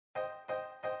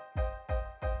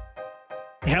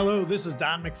Hello, this is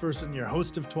Don McPherson, your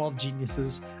host of 12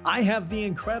 Geniuses. I have the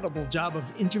incredible job of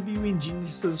interviewing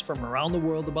geniuses from around the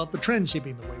world about the trends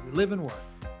shaping the way we live and work.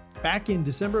 Back in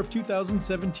December of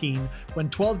 2017, when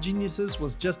 12 Geniuses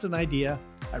was just an idea,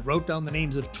 I wrote down the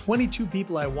names of 22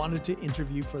 people I wanted to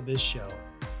interview for this show.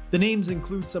 The names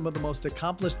include some of the most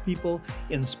accomplished people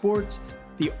in sports,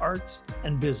 the arts,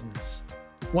 and business.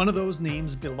 One of those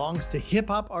names belongs to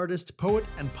hip-hop artist, poet,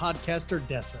 and podcaster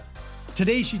Dessa.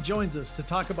 Today, she joins us to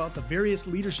talk about the various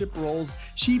leadership roles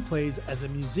she plays as a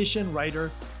musician,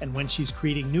 writer, and when she's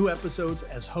creating new episodes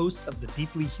as host of the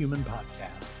Deeply Human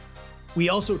podcast. We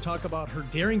also talk about her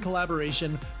daring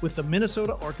collaboration with the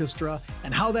Minnesota Orchestra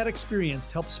and how that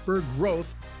experience helped spur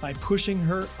growth by pushing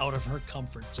her out of her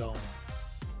comfort zone.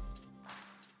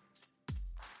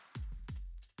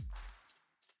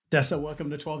 Dessa, welcome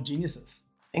to 12 Geniuses.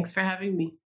 Thanks for having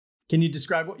me. Can you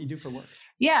describe what you do for work?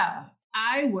 Yeah,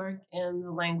 I work in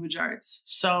the language arts.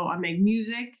 So I make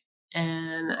music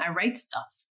and I write stuff,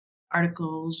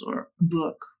 articles or a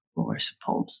book or some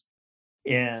poems.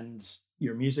 And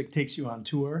your music takes you on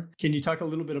tour. Can you talk a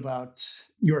little bit about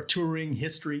your touring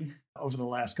history over the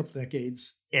last couple of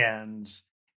decades and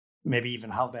maybe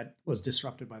even how that was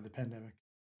disrupted by the pandemic?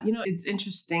 You know, it's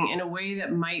interesting in a way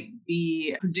that might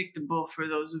be predictable for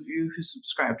those of you who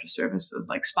subscribe to services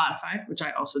like Spotify, which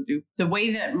I also do. The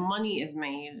way that money is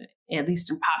made, at least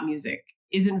in pop music,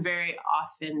 isn't very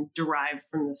often derived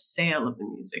from the sale of the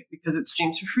music because it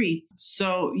streams for free.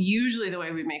 So usually the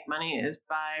way we make money is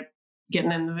by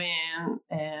getting in the van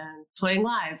and playing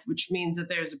live, which means that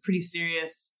there's a pretty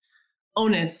serious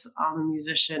onus on the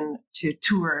musician to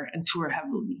tour and tour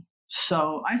heavily.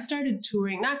 So I started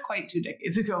touring not quite 2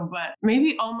 decades ago, but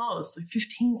maybe almost like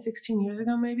 15, 16 years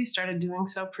ago, maybe started doing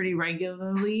so pretty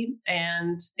regularly.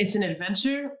 And it's an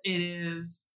adventure. It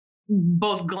is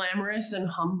both glamorous and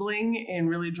humbling in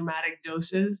really dramatic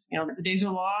doses. You know, the days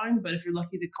are long, but if you're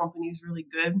lucky, the company's really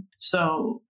good.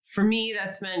 So for me,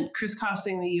 that's meant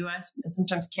crisscrossing the US and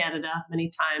sometimes Canada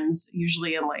many times,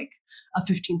 usually in like a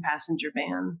 15-passenger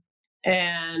van.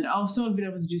 And also I've been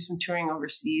able to do some touring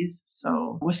overseas.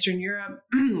 So Western Europe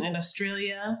and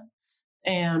Australia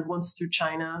and once through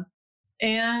China.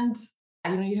 And,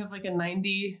 you know, you have like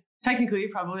technically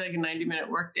probably like a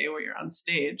 90-minute workday where you're on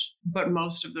stage, but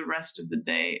most of the rest of the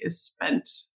day is spent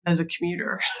as a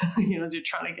commuter, you know, as you're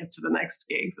trying to get to the next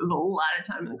gig. So there's a lot of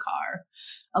time in the car,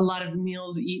 a lot of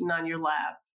meals eaten on your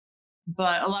lap,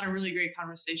 but a lot of really great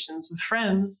conversations with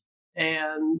friends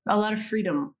and a lot of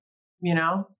freedom, you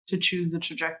know, to choose the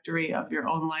trajectory of your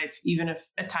own life, even if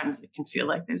at times it can feel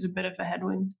like there's a bit of a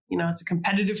headwind. You know, it's a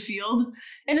competitive field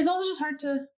and it's also just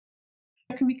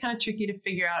it can be kind of tricky to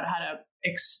figure out how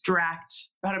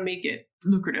to make it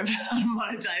lucrative, how to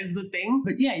monetize the thing.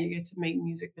 But yeah, you get to make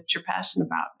music that you're passionate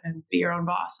about and be your own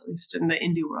boss, at least in the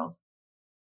indie world.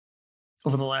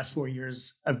 Over the last 4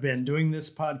 years, I've been doing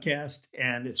this podcast,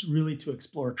 and it's really to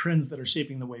explore trends that are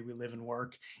shaping the way we live and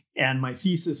work. And my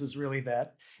thesis is really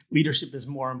that leadership is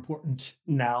more important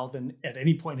now than at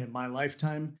any point in my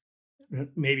lifetime.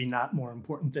 Maybe not more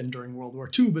important than during World War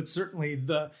II, but certainly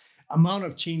the amount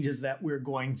of changes that we're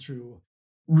going through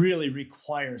really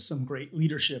require some great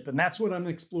leadership. And that's what I'm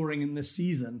exploring in this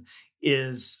season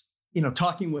is, you know,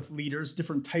 talking with leaders,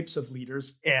 different types of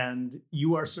leaders. And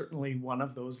you are certainly one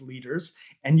of those leaders,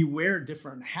 and you wear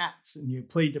different hats and you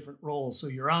play different roles. So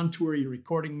you're on tour, you're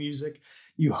recording music,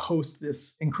 you host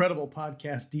this incredible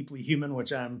podcast, Deeply Human,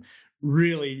 which I'm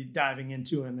really diving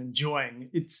into and enjoying.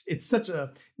 It's such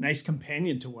a nice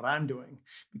companion to what I'm doing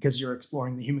because you're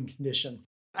exploring the human condition.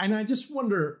 And I just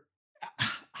wonder,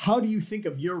 how do you think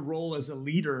of your role as a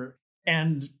leader?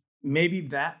 And maybe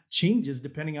that changes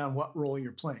depending on what role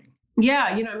you're playing.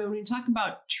 Yeah, you know, I mean, when you talk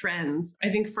about trends, I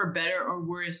think for better or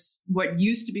worse, what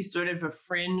used to be sort of a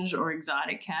fringe or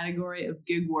exotic category of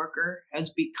gig worker has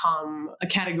become a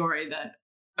category that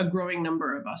a growing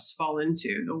number of us fall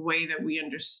into. The way that we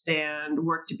understand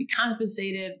work to be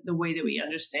compensated, the way that we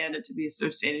understand it to be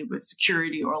associated with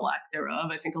security or lack thereof.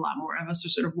 I think a lot more of us are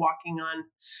sort of walking on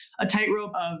a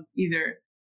tightrope of either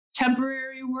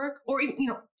temporary work or, you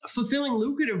know, fulfilling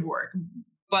lucrative work,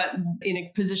 but in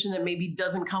a position that maybe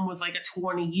doesn't come with like a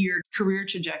 20-year career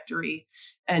trajectory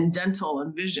and dental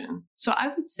and vision. So I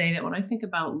would say that when I think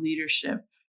about leadership,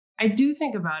 I do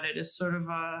think about it as sort of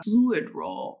a fluid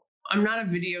role. I'm not a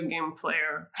video game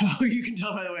player. You can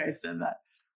tell by the way I said that.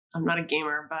 I'm not a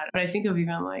gamer, but I think of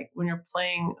even like when you're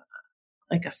playing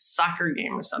like a soccer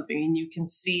game or something and you can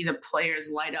see the players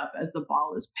light up as the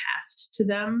ball is passed to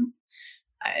them.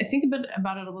 I think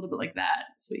about it a little bit like that.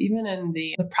 So even in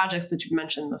the projects that you've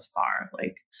mentioned thus far,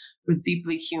 like with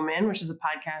Deeply Human, which is a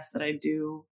podcast that I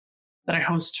do that I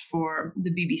host for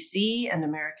the BBC and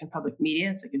American Public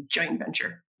Media. It's like a joint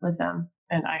venture with them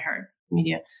and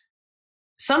iHeartMedia.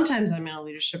 Sometimes I'm in a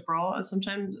leadership role and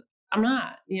sometimes I'm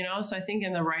not, So I think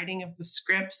in the writing of the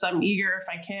scripts, I'm eager if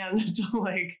I can to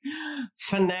like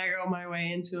finagle my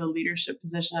way into a leadership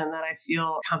position and that I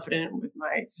feel confident with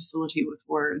my facility with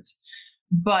words.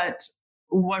 But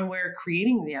when we're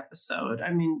creating the episode,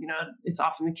 it's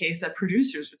often the case that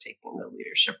producers are taking the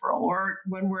leadership role, or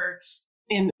when we're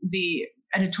in the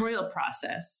editorial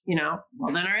process, then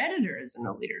our editor is in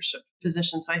a leadership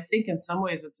position. So I think in some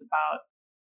ways it's about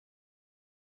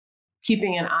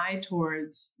keeping an eye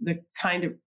towards the kind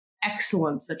of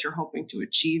excellence that you're hoping to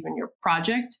achieve in your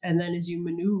project. And then as you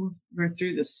maneuver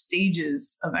through the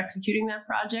stages of executing that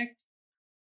project,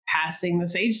 passing the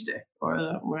sage stick or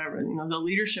the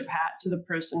leadership hat to the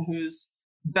person who's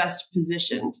best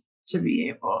positioned to be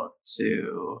able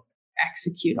to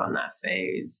execute on that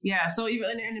phase. Yeah. So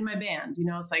even in my band,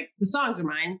 it's like the songs are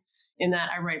mine in that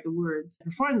I write the words, I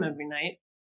perform them every night.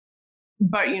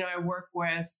 But, I work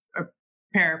with a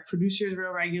pair of producers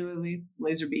real regularly,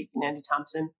 Laserbeak and Andy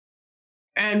Thompson.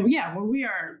 And yeah, when we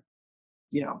are,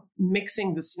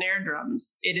 mixing the snare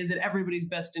drums, it is in everybody's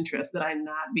best interest that I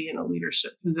not be in a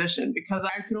leadership position because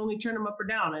I can only turn them up or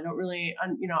down. I don't really,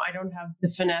 I don't have the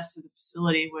finesse of the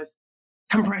facility with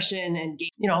compression and,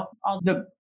 all the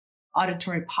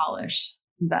auditory polish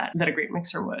that a great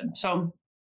mixer would. So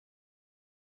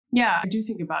yeah, I do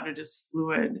think about it as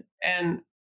fluid. And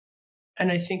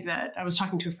I think that I was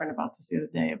talking to a friend about this the other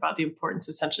day, about the importance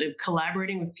essentially of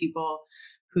collaborating with people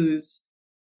whose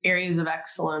areas of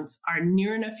excellence are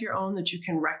near enough your own that you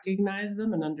can recognize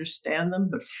them and understand them,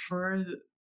 but far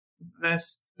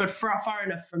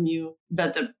enough from you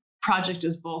that the project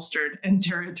is bolstered and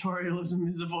territorialism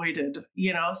is avoided,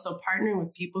 So partnering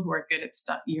with people who are good at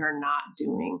stuff you're not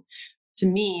doing, to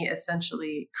me,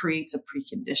 essentially creates a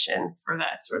precondition for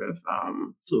that sort of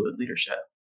fluid leadership.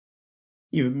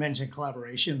 You mentioned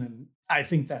collaboration, and I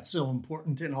think that's so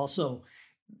important. And also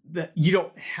that you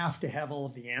don't have to have all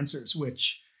of the answers,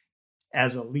 which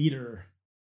as a leader,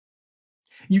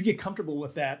 you get comfortable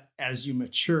with that as you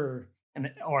mature.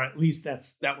 Or at least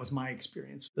that was my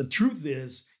experience. The truth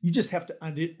is you just have to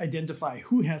identify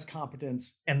who has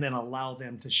competence and then allow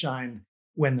them to shine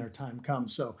when their time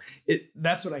comes. So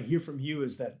that's what I hear from you,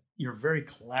 is that you're very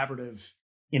collaborative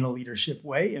in a leadership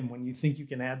way. And when you think you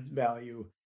can add value,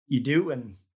 you do.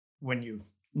 And when you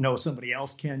know somebody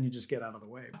else can, you just get out of the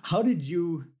way. How did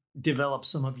you develop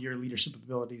some of your leadership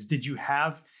abilities? Did you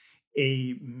have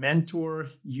a mentor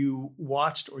you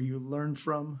watched or you learned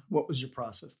from? What was your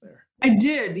process there? I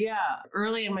did, yeah.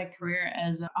 Early in my career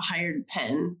as a hired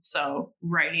pen, so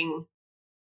writing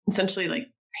essentially like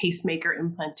pacemaker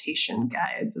implantation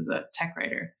guides as a tech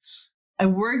writer. I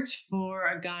worked for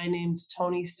a guy named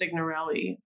Tony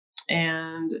Signorelli,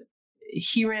 and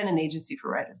he ran an agency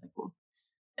for writers like me.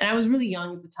 And I was really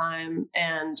young at the time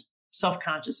and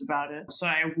self-conscious about it. So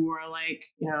I wore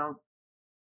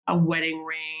a wedding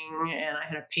ring, and I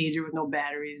had a pager with no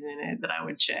batteries in it that I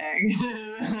would check in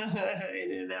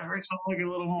an effort to look a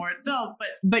little more adult.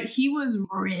 But he was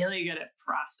really good at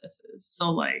processes.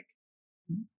 So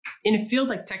in a field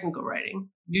like technical writing,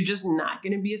 you're just not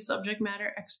going to be a subject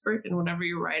matter expert in whatever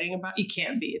you're writing about. You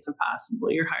can't be. It's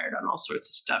impossible. You're hired on all sorts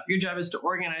of stuff. Your job is to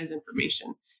organize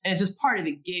information. And it's just part of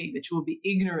the gig that you will be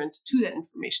ignorant to that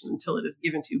information until it is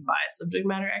given to you by a subject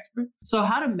matter expert. So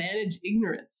how to manage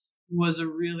ignorance was a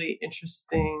really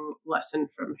interesting lesson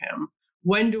from him.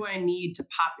 When do I need to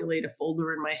populate a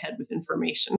folder in my head with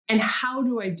information? And how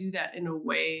do I do that in a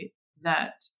way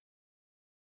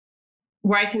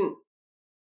where I can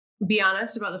be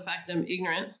honest about the fact that I'm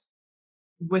ignorant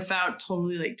without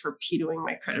totally torpedoing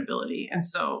my credibility? And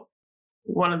so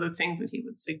one of the things that he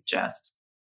would suggest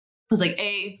was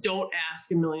don't ask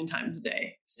a million times a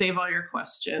day. Save all your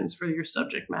questions for your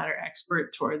subject matter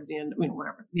expert towards the end,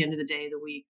 the end of the day, the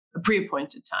week, a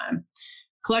pre-appointed time.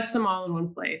 Collect them all in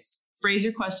one place. Phrase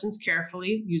your questions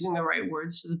carefully, using the right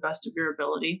words to the best of your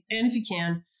ability. And if you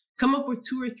can, come up with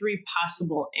 2 or 3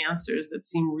 possible answers that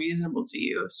seem reasonable to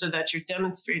you, so that you're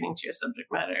demonstrating to your subject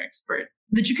matter expert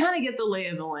that you kind of get the lay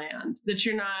of the land, that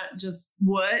you're not just,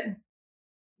 what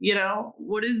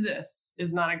is this,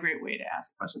 is not a great way to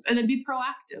ask questions. And then be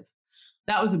proactive.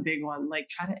 That was a big one.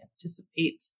 Try to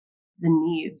anticipate the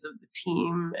needs of the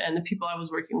team and the people I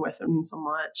was working with. It means so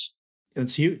much.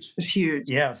 It's huge. It's huge.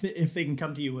 Yeah. If they can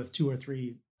come to you with 2 or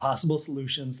 3 possible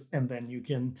solutions, and then you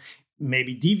can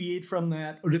maybe deviate from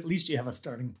that, or at least you have a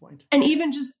starting point. And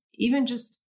even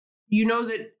just you know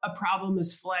that a problem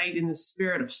is flagged in the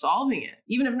spirit of solving it,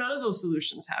 even if none of those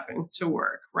solutions happen to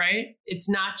work, right? It's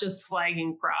not just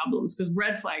flagging problems, because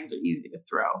red flags are easy to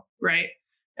throw, right?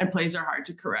 And plays are hard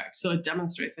to correct. So it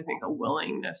demonstrates, I think, a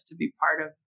willingness to be part of,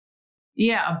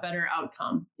 a better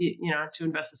outcome, to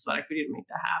invest the sweat equity to make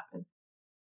that happen.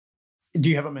 Do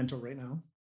you have a mentor right now?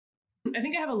 I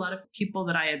think I have a lot of people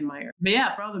that I admire. But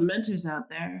yeah, for all the mentors out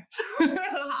there,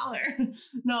 holler.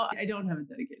 No, I don't have a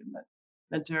dedicated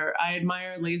mentor. I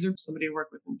admire Laser, somebody I work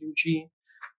with in Doomtree.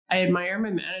 I admire my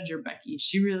manager, Becky.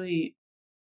 She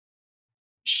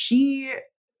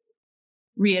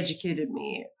re-educated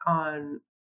me on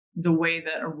the way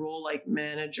that a role like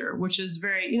manager, which is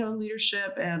very,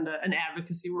 leadership and an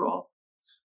advocacy role,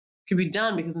 could be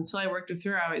done. Because until I worked with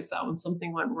her, I always thought when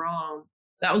something went wrong,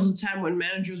 that was the time when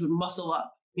managers would muscle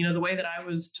up. The way that I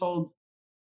was told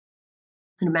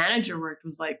a manager worked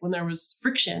was like when there was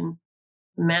friction,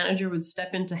 the manager would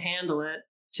step in to handle it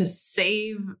to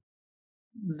save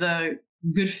the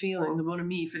good feeling, the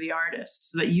bonhomie for the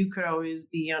artist, so that you could always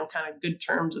be on kind of good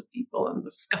terms with people, and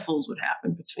the scuffles would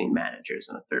happen between managers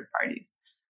and third parties.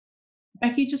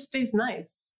 Becky just stays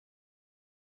nice.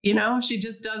 She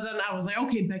just doesn't. I was like,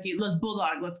 okay, Becky, let's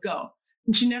bulldog, let's go.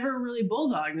 And she never really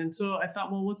bulldogged. And so I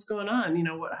thought, well, what's going on?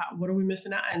 What are we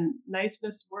missing out? And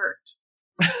niceness worked.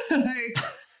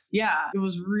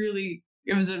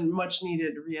 It was a much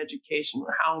needed re-education.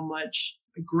 How much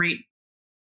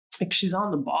she's on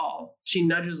the ball. She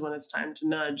nudges when it's time to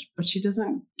nudge, but she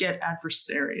doesn't get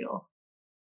adversarial.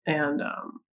 And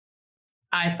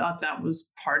I thought that was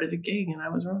part of the gig, and I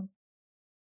was wrong.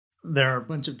 There are a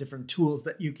bunch of different tools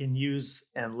that you can use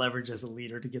and leverage as a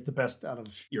leader to get the best out of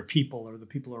your people or the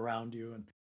people around you.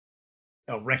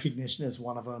 And recognition is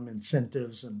one of them,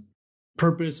 incentives and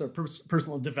purpose or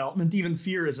personal development. Even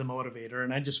fear is a motivator.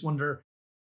 And I just wonder,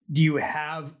 do you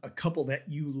have a couple that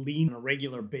you lean on a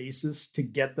regular basis to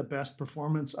get the best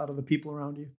performance out of the people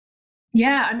around you?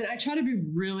 Yeah, I try to be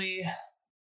really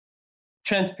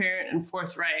transparent and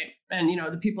forthright. And,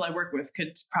 the people I work with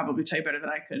could probably tell you better than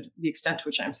I could the extent to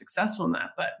which I'm successful in that.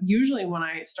 But usually when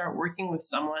I start working with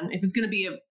someone, if it's going to be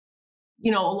a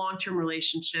long-term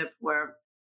relationship where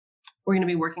we're going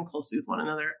to be working closely with one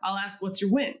another, I'll ask, what's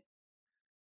your win?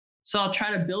 So I'll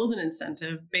try to build an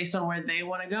incentive based on where they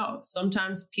want to go.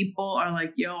 Sometimes people are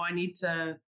like,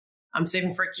 I'm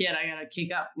saving for a kid. I got to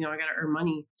kick up, I got to earn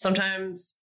money.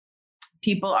 Sometimes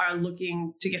people are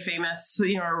looking to get famous,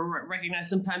 or recognized.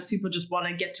 Sometimes people just want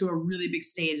to get to a really big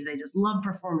stage. They just love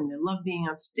performing. They love being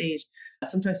on stage.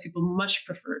 Sometimes people much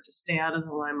prefer to stay out of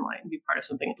the limelight and be part of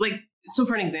something. So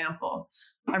for an example,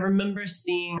 I remember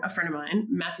seeing a friend of mine,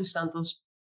 Matthew Santos,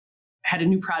 had a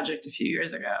new project a few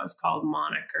years ago. It was called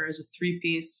Moniker. It was a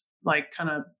 3-piece,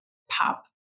 kind of pop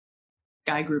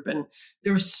guy group. And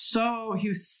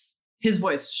his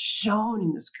voice shone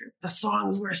in this group. The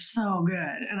songs were so good.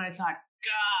 And I thought,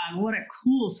 God, what a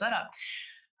cool setup.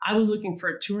 I was looking for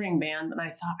a touring band, and I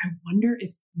thought, I wonder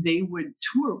if they would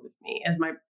tour with me as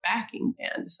my backing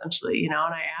band, essentially, and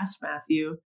I asked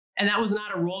Matthew, and that was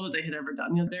not a role that they had ever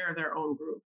done. They're their own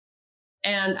group.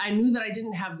 And I knew that I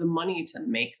didn't have the money to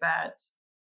make that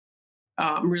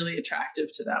really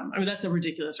attractive to them. That's a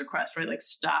ridiculous request, right?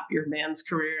 Stop your band's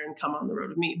career and come on the road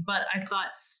with me. But I thought,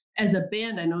 as a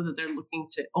band, I know that they're looking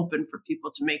to open for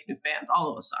people to make new fans.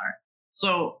 All of us are.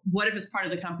 So what if, as part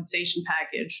of the compensation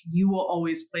package, you will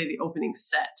always play the opening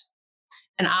set,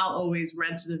 and I'll always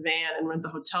rent the van and rent the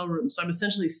hotel room. So I'm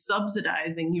essentially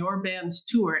subsidizing your band's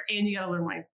tour, and you got to learn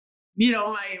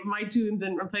my tunes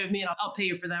and play with me, and I'll pay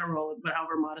you for that role, but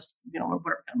however modest,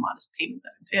 whatever kind of modest payment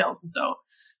that entails. And so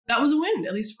that was a win,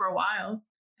 at least for a while.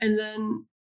 And then,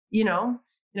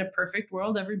 in a perfect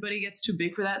world, everybody gets too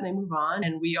big for that and they move on,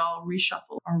 and we all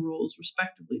reshuffle our roles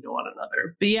respectively to one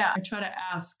another. But yeah, I try to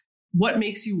ask, what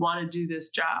makes you want to do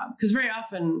this job? Because very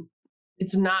often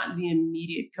it's not the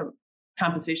immediate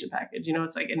compensation package.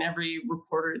 It's like in every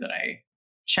reporter that I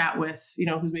chat with,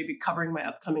 who's maybe covering my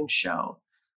upcoming show,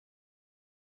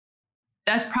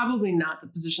 that's probably not the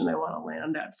position they want to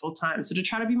land at full time. So to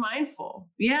try to be mindful,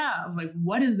 of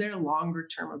what is their longer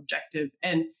term objective?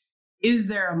 And is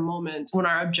there a moment when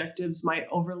our objectives might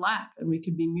overlap and we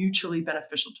could be mutually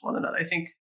beneficial to one another? I think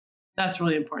that's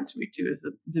really important to me too, is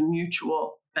the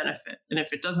mutual benefit. And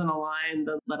if it doesn't align,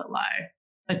 then let it lie.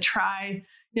 I try,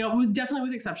 definitely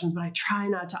with exceptions, but I try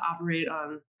not to operate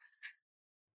on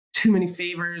too many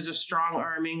favors or strong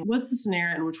arming. What's the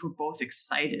scenario in which we're both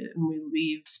excited and we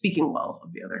leave speaking well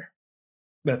of the other?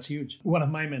 That's huge. One of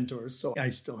my mentors, so I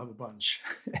still have a bunch,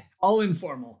 all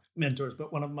informal mentors,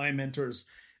 but one of my mentors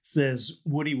says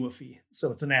Woody Woofy.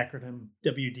 So it's an acronym,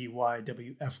 WDY,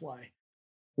 WFY.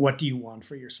 What do you want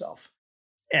for yourself?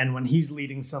 And when he's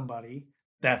leading somebody,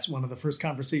 that's one of the first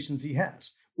conversations he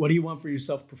has. What do you want for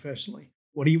yourself professionally?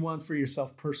 What do you want for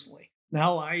yourself personally?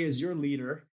 Now I, as your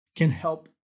leader, can help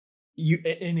you,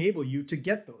 enable you to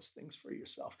get those things for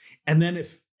yourself. And then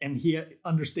and he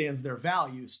understands their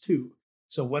values too.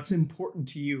 So what's important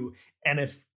to you? And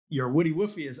if your Woody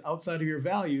Woofy is outside of your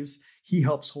values, he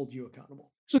helps hold you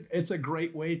accountable. So it's a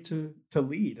great way to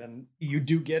lead. And you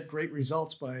do get great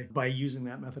results by using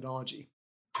that methodology.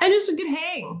 And just a good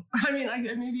hang. I mean,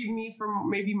 maybe me from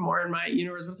maybe more in my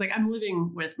universe, but it's like I'm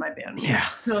living with my bandmates. Yeah.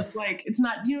 So it's like, it's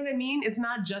not, you know what I mean? It's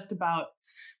not just about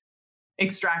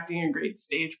extracting a great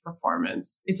stage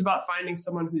performance. It's about finding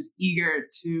someone who's eager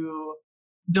to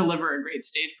deliver a great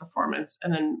stage performance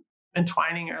and then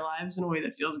entwining our lives in a way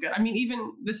that feels good. I mean,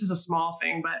 even this is a small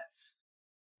thing, but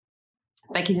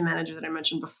Becky, the manager that I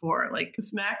mentioned before, like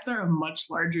snacks are a much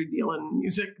larger deal in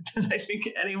music than I think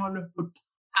anyone would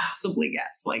possibly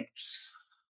guess. Like,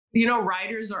 you know,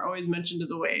 riders are always mentioned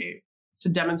as a way to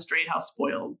demonstrate how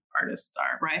spoiled artists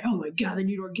are, right? Oh my God, they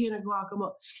need organic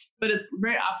guacamole. But it's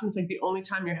very often, it's like the only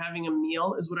time you're having a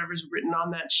meal is whatever's written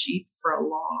on that sheet for a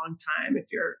long time if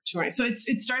you're touring. So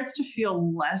it starts to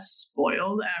feel less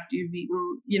spoiled after you've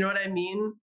eaten, you know what I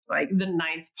mean? Like the 9th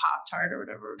Pop-Tart or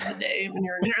whatever of the day when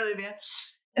you're in an early band.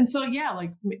 And so, yeah,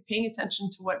 like paying attention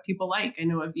to what people like. I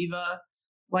know Aviva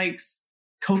likes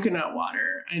coconut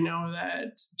water. I know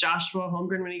that Joshua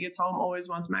Holmgren, when he gets home, always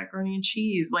wants macaroni and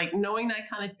cheese. Like knowing that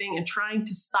kind of thing and trying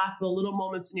to stock the little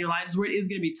moments in your lives where it is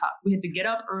going to be tough. We had to get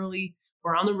up early.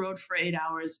 We're on the road for 8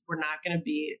 hours. We're not going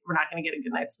to get a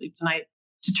good night's sleep tonight,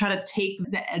 to try to take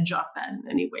the edge off that in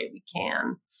any way we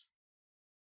can.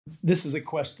 This is a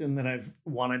question that I've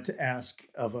wanted to ask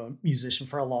of a musician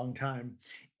for a long time,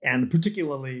 and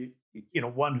particularly,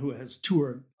 one who has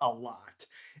toured a lot.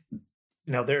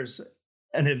 There's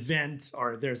an event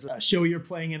or there's a show you're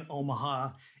playing in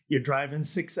Omaha. You're driving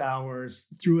 6 hours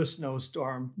through a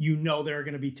snowstorm. There are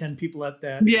going to be 10 people at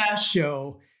that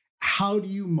show. How do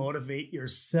you motivate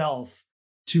yourself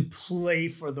to play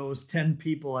for those 10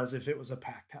 people as if it was a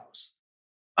packed house?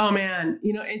 Oh man,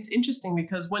 it's interesting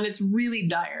because when it's really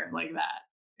dire like that,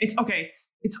 it's okay.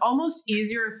 It's almost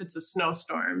easier if it's a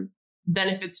snowstorm than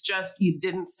if it's just you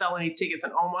didn't sell any tickets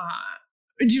in Omaha.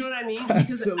 Do you know what I mean?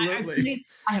 Because Absolutely.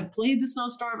 I have played the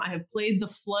snowstorm. I have played the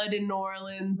flood in New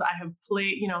Orleans. I have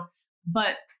played,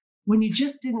 but when you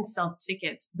just didn't sell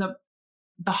tickets, the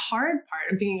hard part,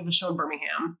 I'm thinking of a show in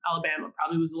Birmingham, Alabama,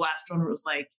 probably was the last one where it was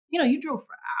like, you drove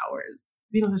for hours.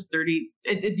 There's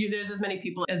there's as many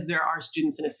people as there are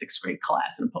students in a 6th grade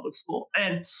class in a public school.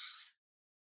 And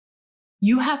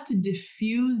you have to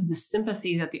diffuse the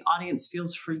sympathy that the audience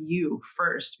feels for you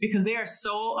first, because they are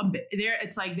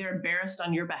it's like they're embarrassed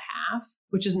on your behalf,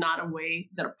 which is not a way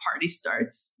that a party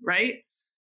starts, right?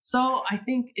 So I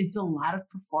think it's a lot of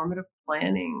performative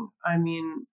planning. I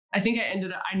mean, I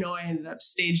ended up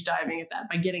stage diving at that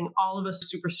by getting all of us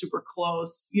super, super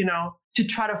close, to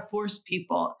try to force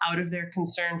people out of their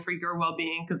concern for your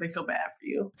well-being because they feel bad for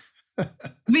you.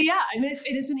 But yeah, I mean,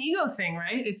 it is an ego thing,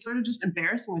 right? It's sort of just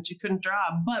embarrassing that you couldn't draw,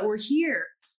 but we're here.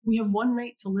 We have one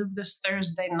night to live this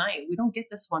Thursday night. We don't get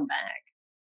this one back.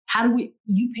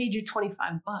 You paid your $25.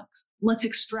 Let's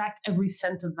extract every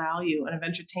cent of value and of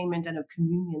entertainment and of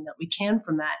communion that we can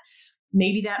from that.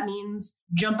 Maybe that means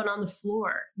jumping on the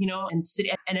floor, and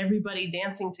sitting and everybody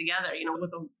dancing together,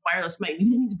 with a wireless mic.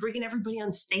 Maybe that means bringing everybody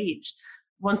on stage.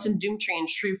 Once in Doomtree in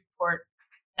Shreveport,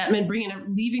 that meant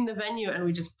leaving the venue, and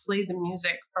we just played the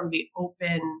music from we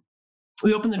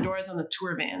opened the doors on the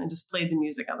tour van and just played the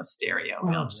music on the stereo.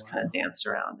 And we all just kind of danced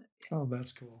around it. Yeah. Oh,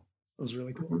 that's cool. That was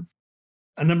really cool. Mm-hmm.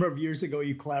 A number of years ago,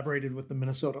 you collaborated with the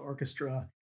Minnesota Orchestra,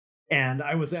 and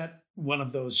I was at one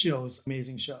of those shows.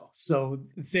 Amazing show. So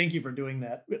thank you for doing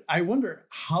that. I wonder,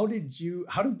 how did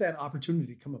that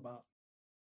opportunity come about?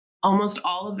 Almost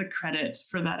all of the credit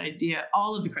for that idea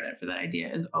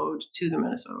is owed to the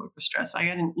Minnesota Orchestra. So I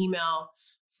got an email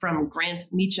from Grant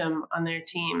Meacham on their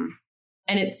team,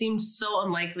 and it seemed so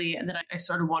unlikely that I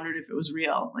sort of wondered if it was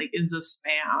real. Like, is this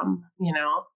spam,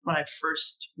 when I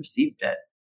first received it?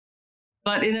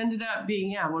 But it ended up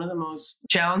being, one of the most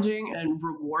challenging and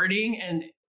rewarding and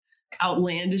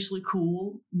outlandishly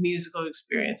cool musical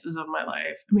experiences of my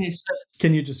life. I mean, it's just...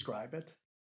 Can you describe it?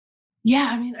 Yeah,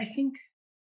 I mean, I think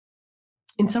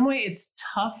in some way it's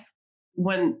tough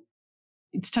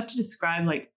to describe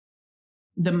like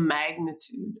the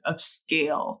magnitude of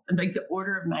scale and like the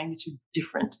order of magnitude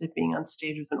different that being on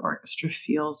stage with an orchestra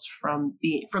feels from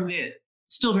the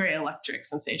still very electric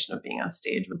sensation of being on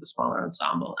stage with a smaller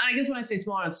ensemble. And I guess when I say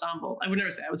smaller ensemble, I would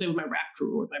never say, I would say with my rap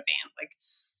crew or with my band, like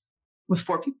with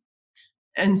 4 people.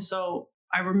 And so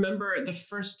I remember the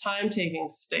first time taking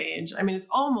stage. I mean, it's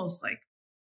almost like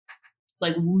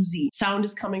woozy. Sound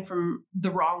is coming from the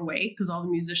wrong way because all the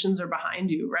musicians are behind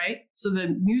you, right? So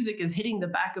the music is hitting the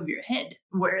back of your head.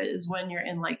 Whereas when you're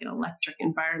in like an electric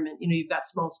environment, you've got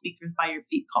small speakers by your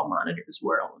feet called monitors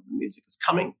where all of the music is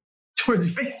coming towards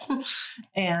your face.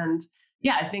 And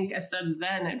yeah, I think I said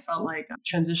then it felt like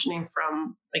transitioning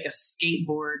from like a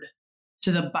skateboard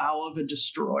to the bow of a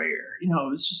destroyer. It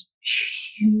was just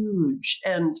huge.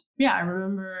 And yeah, I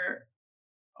remember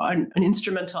an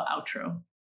instrumental outro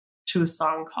to a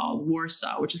song called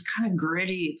Warsaw, which is kind of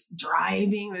gritty. It's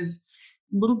driving. There's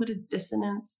a little bit of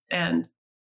dissonance. And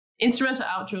instrumental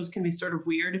outros can be sort of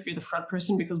weird if you're the front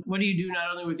person, because what do you do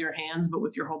not only with your hands, but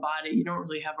with your whole body? You don't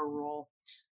really have a role.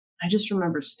 I just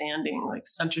remember standing like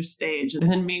center stage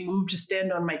and then being moved to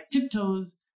stand on my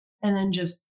tiptoes and then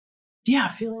just,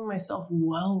 feeling myself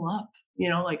well up,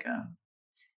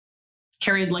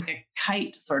 carried like a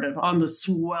kite sort of on the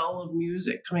swell of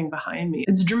music coming behind me.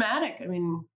 It's dramatic. I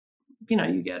mean,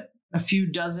 you get a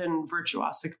few dozen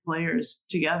virtuosic players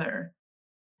together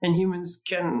and humans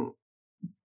can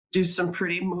do some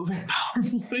pretty moving,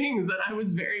 powerful things. And I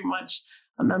was very much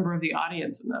a member of the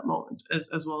audience in that moment,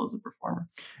 as well as a performer.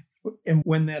 And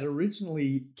when that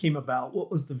originally came about,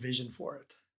 what was the vision for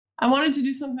it? I wanted to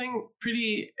do something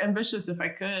pretty ambitious if I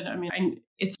could. I mean,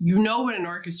 it's what an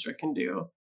orchestra can do.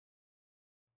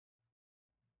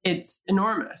 It's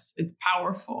enormous. It's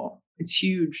powerful. It's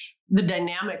huge. The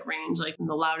dynamic range, like from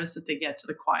the loudest that they get to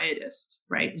the quietest,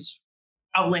 right, is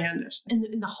outlandish. And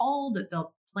in the hall that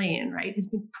they'll play in, right, has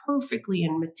been perfectly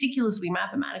and meticulously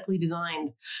mathematically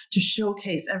designed to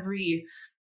showcase every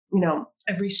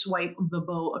swipe of the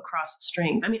bow across the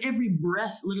strings. I mean, every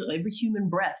breath, literally every human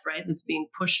breath, right, that's being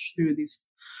pushed through these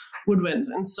woodwinds.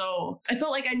 And so I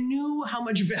felt like I knew how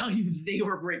much value they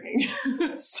were bringing.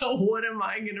 So what am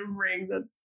I going to bring that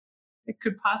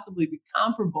could possibly be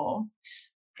comparable?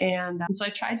 And so I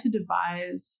tried to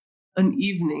devise an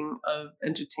evening of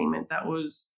entertainment that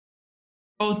was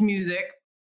both music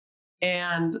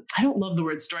and, I don't love the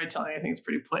word storytelling. I think it's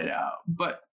pretty played out,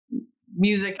 but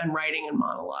music and writing and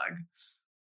monologue.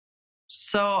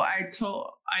 So I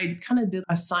kind of did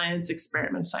a science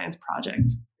experiment, science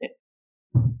project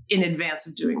in advance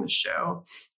of doing the show,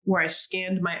 where I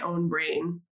scanned my own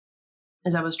brain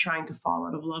as I was trying to fall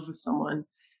out of love with someone.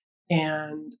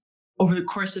 And over the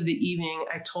course of the evening,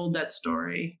 I told that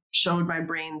story, showed my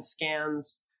brain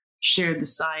scans, shared the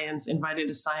science, invited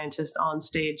a scientist on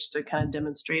stage to kind of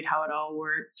demonstrate how it all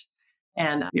worked.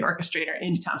 And the orchestrator,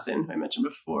 Andy Thompson, who I mentioned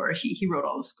before, he wrote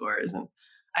all the scores. And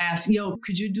I asked,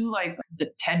 could you do like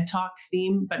the TED Talk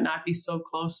theme, but not be so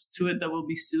close to it that we'll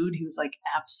be sued? He was like,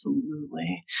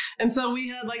 absolutely. And so we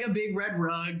had like a big red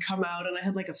rug come out and I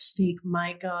had like a fake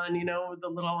mic on, with the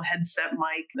little headset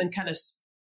mic, and kind of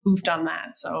spoofed on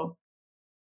that. So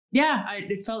yeah,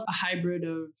 it felt a hybrid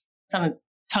of kind of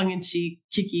tongue-in-cheek,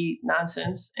 kicky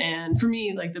nonsense. And for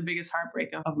me, like the biggest heartbreak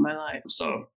of my life.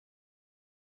 So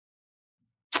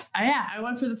I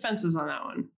went for the fences on that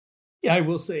one. Yeah, I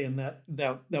will say, and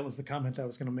that was the comment I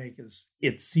was going to make, is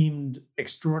it seemed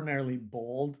extraordinarily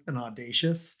bold and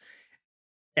audacious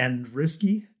and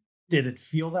risky. Did it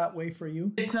feel that way for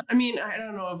you? I mean, I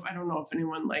don't know if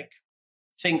anyone like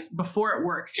thinks before it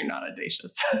works, you're not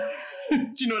audacious.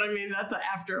 Do you know what I mean? That's an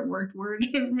after it worked word.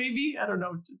 Maybe, I don't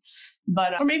know.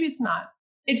 But, or maybe it's not.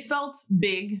 It felt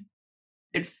big.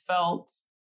 It felt,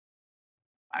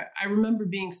 I remember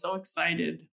being so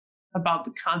excited about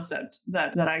the concept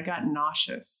that I got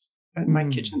nauseous at my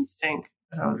kitchen sink,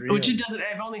 Really? Which it doesn't.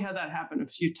 I've only had that happen a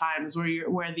few times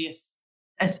where the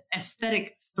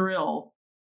aesthetic thrill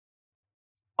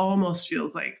almost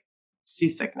feels like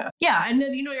seasickness. Yeah, and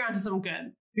then you're onto something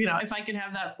good. If I could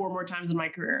have that 4 more times in my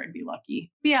career, I'd be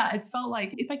lucky. But yeah, it felt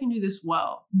like if I can do this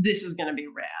well, this is going to be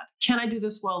rad. Can I do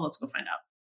this well? Let's go find out.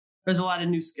 There's a lot of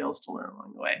new skills to learn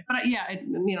along the way. But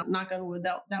knock on wood,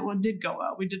 that one did go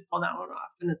well. We did pull that one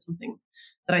off. And it's something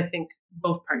that I think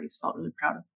both parties felt really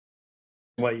proud of.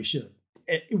 Well, you should.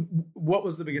 What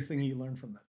was the biggest thing you learned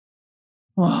from that?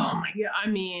 Oh my God. I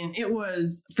mean, it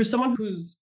was, for someone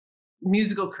whose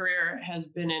musical career has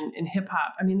been in hip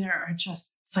hop, I mean,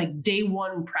 it's like day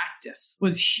one practice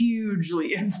was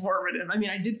hugely informative. I mean,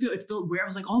 it felt weird. I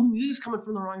was like, all the music's coming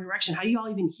from the wrong direction. How do you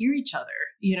all even hear each other?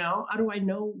 How do I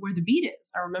know where the beat is?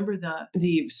 I remember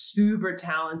the super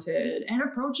talented and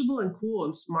approachable and cool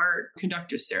and smart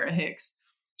conductor, Sarah Hicks.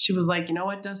 She was like, you know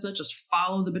what, Dessa, just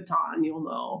follow the baton, you'll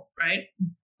know, right?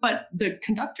 But the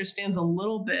conductor stands a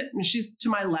little bit, and she's to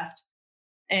my left,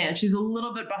 and she's a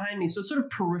little bit behind me. So it's sort of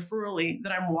peripherally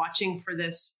that I'm watching for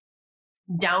this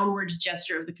downward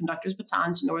gesture of the conductor's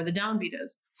baton to know where the downbeat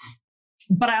is.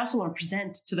 but I also want to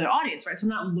present to the audience, right? So I'm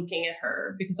not looking at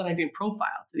her because then I'd be in profile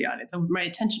to the audience. My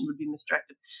attention would be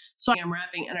misdirected. So I'm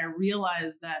rapping and I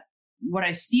realize that what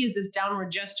I see as this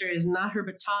downward gesture is not her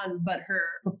baton, but her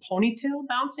ponytail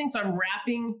bouncing. So I'm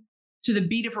rapping to the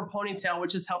beat of her ponytail,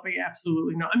 which is helping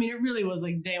absolutely no. I mean, it really was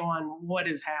like day one, what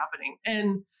is happening?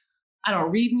 And I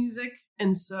don't read music.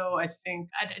 And so I think,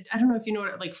 I don't know if you know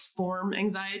what, like form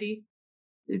anxiety.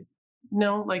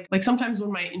 No, like sometimes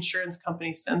when my insurance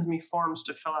company sends me forms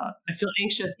to fill out, I feel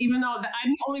anxious, even though I'm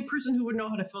the only person who would know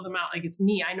how to fill them out. Like it's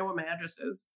me. I know what my address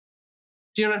is.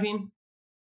 Do you know what I mean?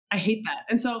 I hate that.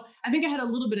 And so I think I had a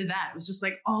little bit of that. It was just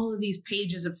like all of these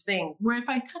pages of things where if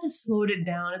I kind of slowed it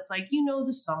down, it's like, you know,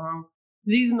 the song,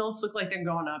 these notes look like they're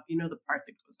going up, you know, the part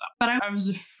that goes up. But I was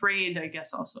afraid, I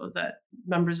guess, also that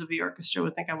members of the orchestra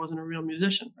would think I wasn't a real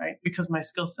musician, right? Because my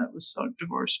skill set was so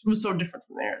different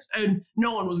from theirs. And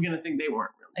no one was going to think they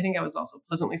weren't real. I think I was also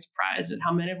pleasantly surprised at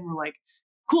how many of them were like,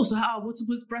 cool, so what's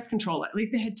with breath control?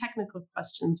 Like they had technical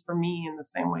questions for me in the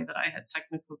same way that I had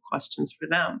technical questions for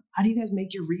them. How do you guys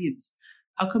make your reeds?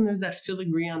 How come there's that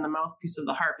filigree on the mouthpiece of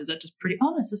the harp? Is that just pretty?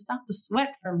 Oh, that's to stop the sweat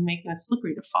from making it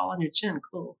slippery to fall on your chin.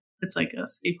 Cool. It's like a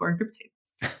skateboard grip tape.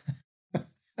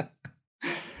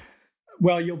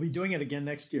 Well, you'll be doing it again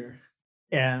next year.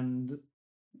 And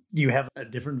do you have a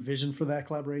different vision for that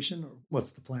collaboration, or what's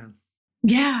the plan?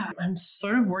 Yeah, I'm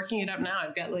sort of working it up now.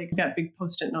 I've got big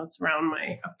Post-it notes around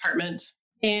my apartment,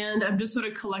 and I'm just sort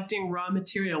of collecting raw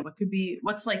material.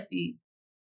 What's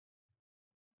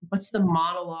the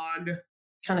monologue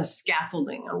kind of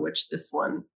scaffolding on which this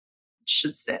one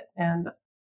should sit? And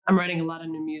I'm writing a lot of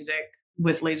new music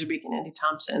with Laserbeak and Andy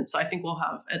Thompson. So I think we'll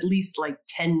have at least like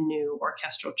 10 new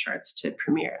orchestral charts to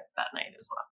premiere that night as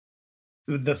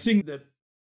well. The thing that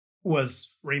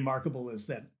was remarkable is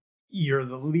that you're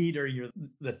the leader, you're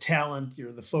the talent,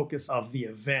 you're the focus of the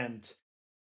event.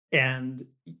 And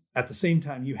at the same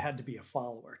time, you had to be a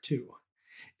follower too.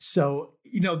 So,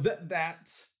 you know,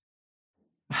 that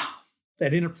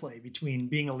interplay between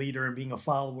being a leader and being a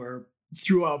follower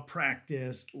throughout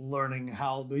practice, learning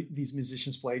how these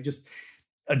musicians play, just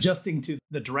adjusting to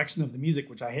the direction of the music,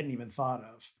 which I hadn't even thought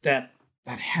of, that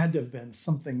had to have been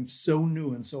something so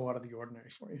new and so out of the ordinary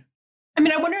for you. I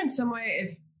mean, I wonder in some way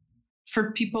if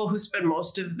for people who spend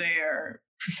most of their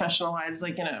professional lives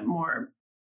like in a more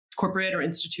corporate or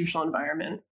institutional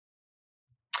environment,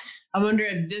 I wonder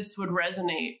if this would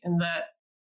resonate in that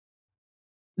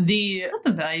not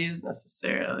the values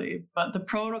necessarily, but the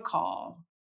protocol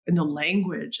and the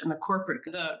language and the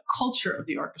culture of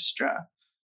the orchestra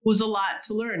was a lot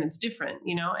to learn. It's different,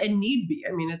 you know, and need be.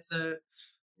 I mean, it's a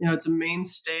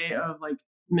mainstay of like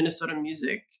Minnesota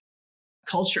music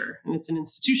culture, and it's an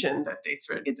institution that dates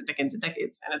for decades and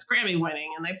decades, and it's Grammy winning,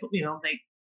 and they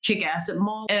kick ass at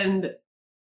mall, and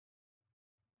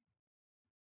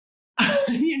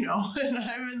and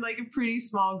I'm in like a pretty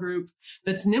small group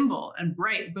that's nimble and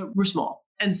bright, but we're small.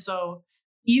 And so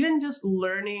even just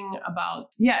learning about,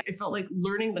 it felt like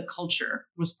learning the culture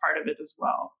was part of it as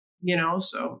well,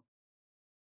 so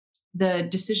the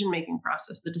decision-making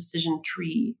process, the decision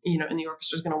tree, in the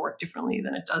orchestra is going to work differently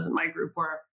than it does in my group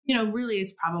where, really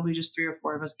it's probably just 3 or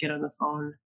 4 of us get on the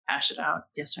phone, hash it out,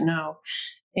 yes or no.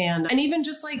 And even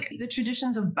just like the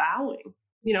traditions of bowing,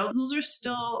 those are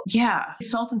still, it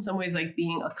felt in some ways like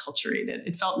being acculturated.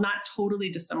 It felt not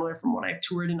totally dissimilar from when I've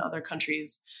toured in other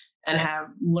countries and have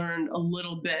learned a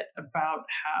little bit about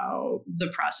how the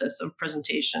process of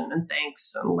presentation and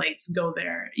thanks and lights go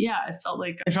there. It felt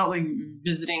like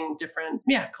visiting different,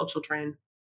 cultural terrain.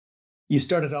 You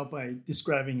started out by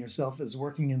describing yourself as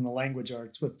working in the language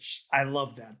arts, which I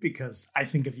love that because I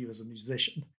think of you as a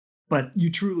musician, but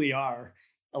you truly are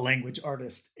a language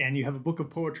artist, and you have a book of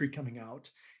poetry coming out.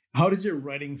 How does your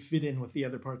writing fit in with the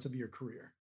other parts of your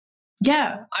career?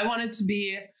 Yeah, I wanted to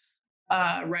be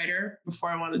a writer before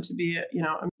I wanted to be, a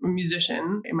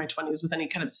musician in my 20s with any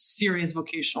kind of serious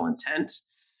vocational intent.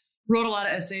 Wrote a lot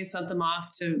of essays, sent them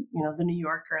off to, the New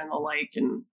Yorker and the like,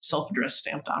 and self-addressed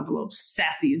stamped envelopes,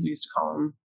 sassy as we used to call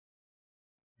them.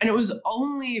 And it was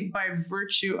only by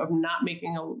virtue of not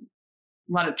making a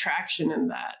lot of traction in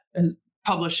that as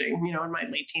publishing, in my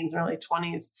late teens and early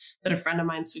 20s, that a friend of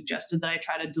mine suggested that I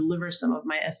try to deliver some of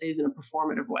my essays in a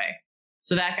performative way.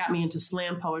 So that got me into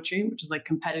slam poetry, which is like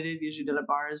competitive, usually done at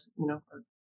bars, or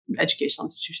educational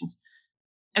institutions.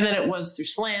 And then it was through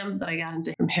slam that I got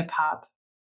into hip hop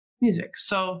music.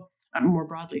 So more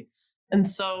broadly. And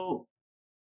so,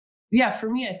 for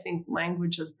me, I think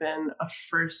language has been a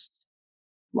first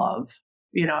love,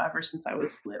 ever since I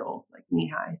was little, like knee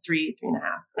high, 3.5. And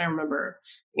I remember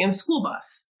being in the school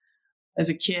bus as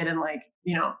a kid and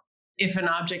if an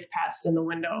object passed in the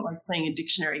window, like playing a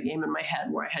dictionary game in my head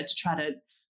where I had to try to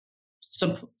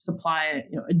supply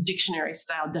a dictionary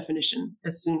style definition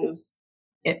as soon as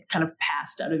it kind of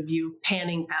passed out of view,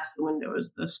 panning past the window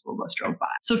as the school bus drove by.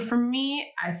 So for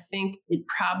me, I think it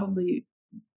probably,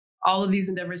 all of these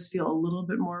endeavors feel a little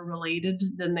bit more related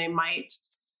than they might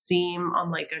seem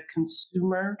on like a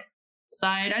consumer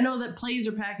side. I know that plays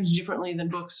are packaged differently than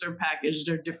books are packaged,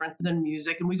 or different than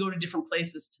music, and we go to different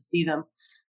places to see them.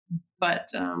 But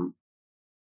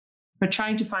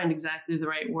trying to find exactly the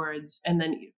right words and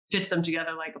then fit them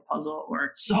together like a puzzle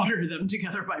or solder them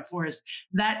together by force,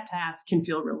 that task can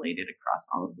feel related across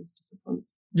all of those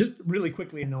disciplines. Just really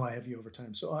quickly, I know I have you over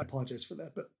time, so I apologize for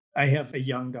that, but I have a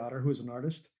young daughter who's an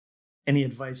artist. Any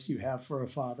advice you have for a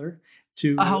father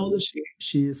to... How old is she?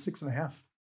 She is 6.5.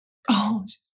 Oh,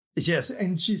 yes,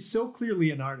 and she's so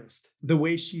clearly an artist. The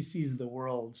way she sees the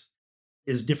world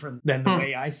is different than the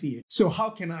way I see it. So how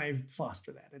can I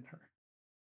foster that in her?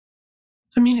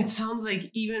 I mean, it sounds like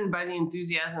even by the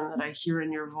enthusiasm that I hear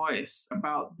in your voice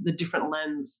about the different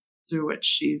lens through which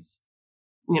she's,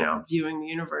 viewing the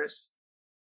universe,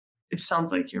 it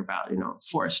sounds like you're about,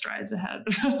 4 strides ahead.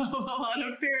 A lot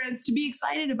of parents to be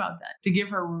excited about that, to give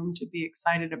her room to be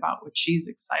excited about what she's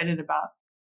excited about.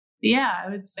 But yeah, I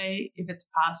would say if it's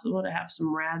possible to have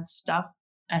some rad stuff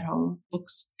at home,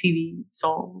 books, TV,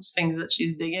 songs, things that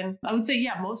she's digging. I would say,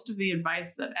 yeah, most of the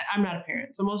advice that I'm not a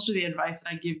parent, so most of the advice that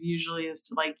I give usually is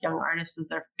to like young artists as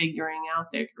they're figuring out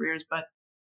their careers, but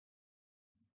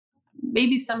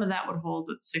maybe some of that would hold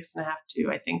at 6.5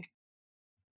 too. I think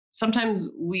sometimes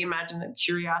we imagine that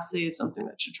curiosity is something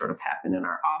that should sort of happen in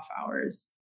our off hours.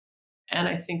 And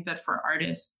I think that for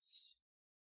artists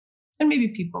and maybe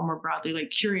people more broadly, like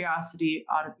curiosity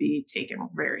ought to be taken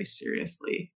very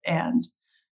seriously, and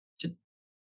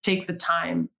take the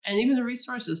time and even the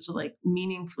resources to like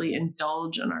meaningfully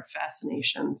indulge in our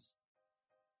fascinations,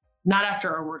 not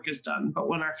after our work is done, but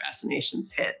when our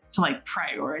fascinations hit, to like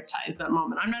prioritize that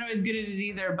moment. I'm not always good at it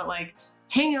either, but like,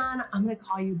 hang on, I'm going to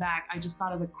call you back. I just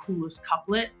thought of the coolest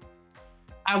couplet.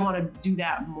 I want to do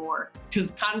that more,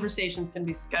 because conversations can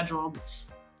be scheduled,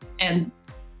 and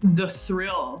the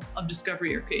thrill of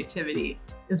discovery or creativity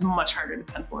is much harder to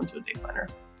pencil into a day planner.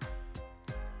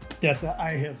 Dessa,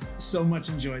 I have so much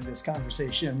enjoyed this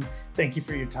conversation. Thank you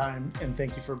for your time, and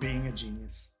thank you for being a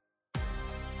genius.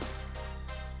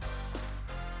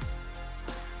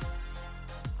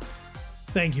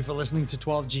 Thank you for listening to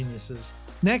 12 Geniuses.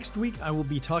 Next week, I will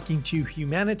be talking to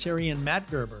humanitarian Matt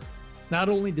Gerber. Not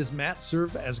only does Matt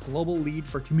serve as global lead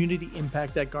for community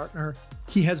impact at Gartner,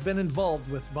 he has been involved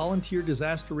with volunteer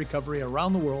disaster recovery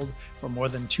around the world for more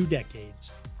than 2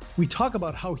 decades. We talk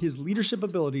about how his leadership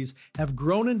abilities have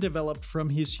grown and developed from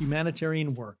his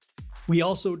humanitarian work. We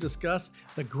also discuss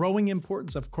the growing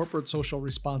importance of corporate social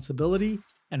responsibility,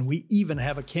 and we even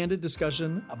have a candid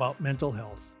discussion about mental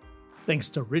health. Thanks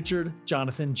to Richard,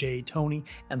 Jonathan, Jay, Tony,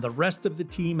 and the rest of the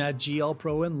team at GL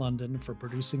Pro in London for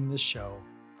producing this show.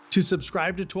 To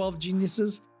subscribe to 12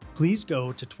 Geniuses, please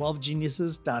go to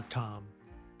 12geniuses.com.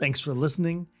 Thanks for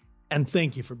listening, and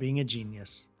thank you for being a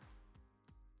genius.